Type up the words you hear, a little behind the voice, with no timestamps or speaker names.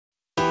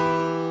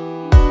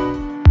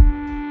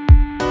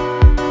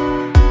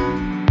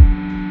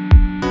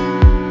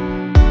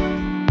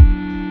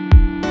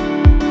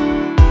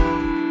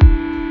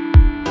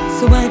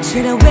So what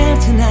should I wear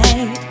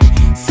tonight?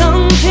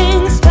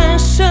 Something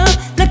special,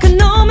 like a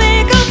no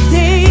makeup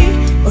day,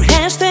 or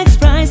hashtags,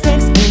 price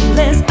tags,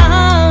 endless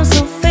hours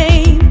of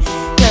fame.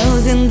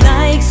 Thousand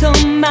likes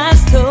on my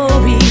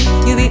story,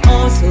 you will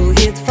also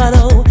hit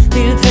follow.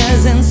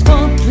 Filters and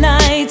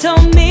spotlight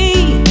on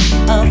me.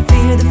 I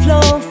feel the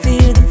flow,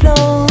 feel the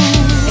flow.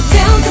 I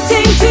tend to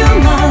think too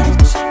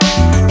much,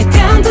 I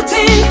tend to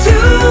think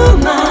too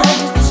much.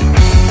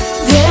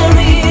 There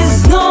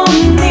is no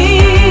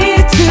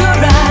need to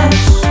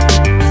rush.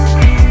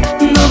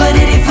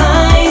 Nobody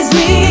defines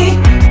me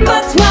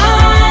but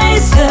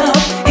myself.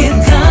 It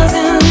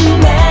doesn't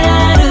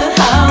matter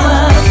how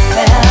I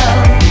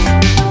felt.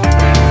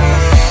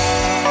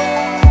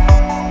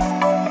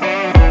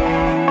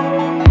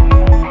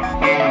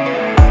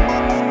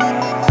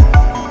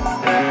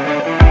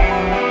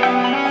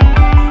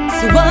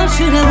 So what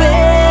should I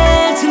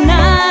wear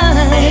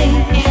tonight?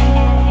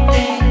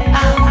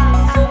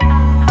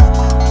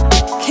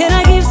 Can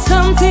I give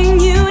something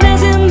new?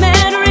 Doesn't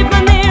matter if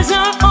my nails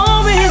are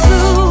always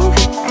blue.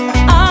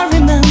 I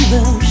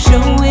remember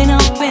showing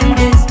up in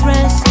this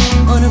dress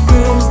on a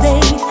first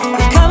date.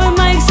 It covered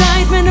my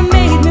excitement and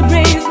made me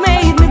brave,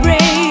 made me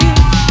brave.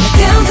 I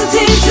tend to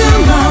think too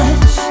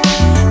much,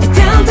 I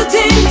tend to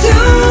think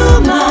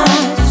too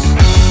much.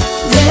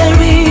 There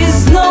is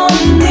no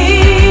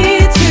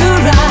need to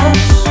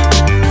rush.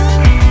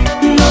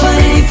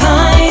 Nobody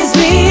defines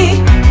me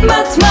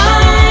but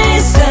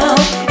myself.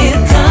 It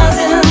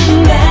doesn't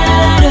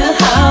matter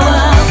how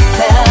I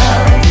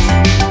felt.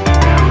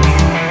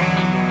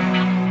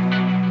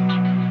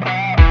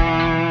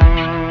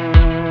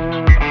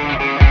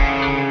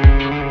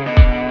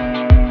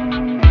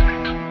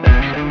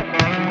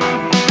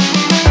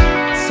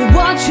 So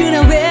what should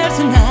I wear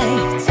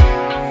tonight?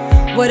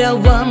 What I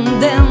want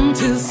them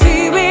to see.